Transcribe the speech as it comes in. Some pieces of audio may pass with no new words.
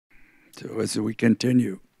So as we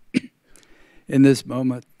continue in this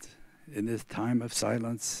moment, in this time of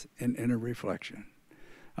silence and inner reflection,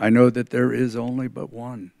 I know that there is only but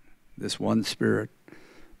one, this one Spirit.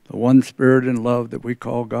 The one Spirit in love that we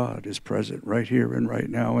call God is present right here and right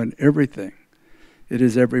now in everything. It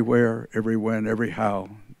is everywhere, every when, every how,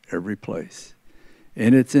 every place.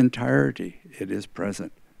 In its entirety, it is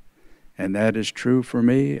present. And that is true for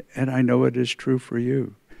me, and I know it is true for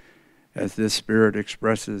you, as this Spirit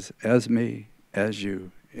expresses as me, as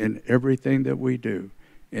you, in everything that we do,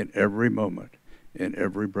 in every moment, in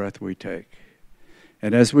every breath we take.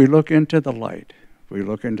 And as we look into the light, we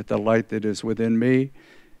look into the light that is within me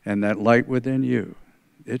and that light within you.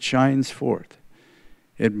 It shines forth.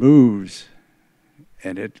 It moves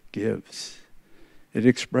and it gives. It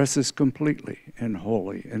expresses completely and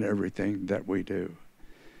wholly in everything that we do.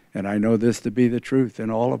 And I know this to be the truth in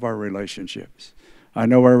all of our relationships. I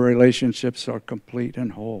know our relationships are complete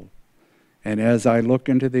and whole. And as I look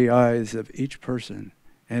into the eyes of each person,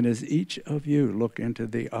 and as each of you look into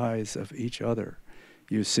the eyes of each other,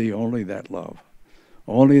 you see only that love,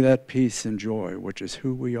 only that peace and joy, which is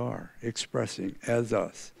who we are, expressing as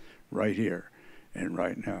us right here and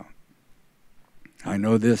right now. I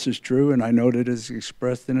know this is true, and I know that it is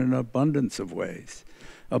expressed in an abundance of ways.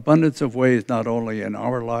 Abundance of ways not only in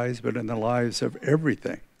our lives, but in the lives of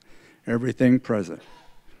everything present.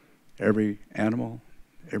 Every animal,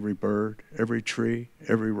 every bird, every tree,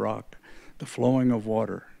 every rock, the flowing of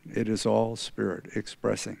water. It is all Spirit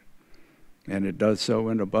expressing. And it does so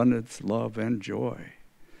in abundance, love, and joy.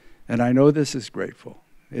 And I know this is grateful.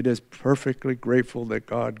 It is perfectly grateful that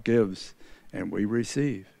God gives and we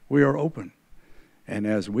receive. We are open. And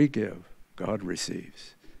as we give, God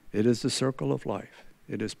receives. It is the circle of life.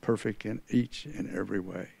 It is perfect in each and every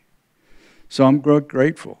way. So I'm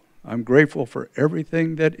grateful. I'm grateful for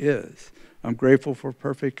everything that is. I'm grateful for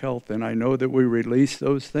perfect health. And I know that we release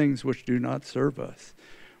those things which do not serve us.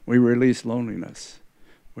 We release loneliness.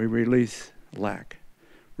 We release lack.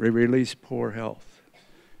 We release poor health.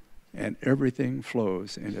 And everything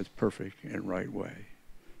flows in its perfect and right way.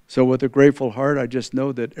 So with a grateful heart, I just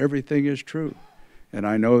know that everything is true. And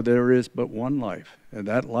I know there is but one life. And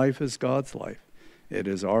that life is God's life. It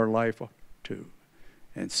is our life too.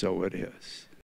 And so it is.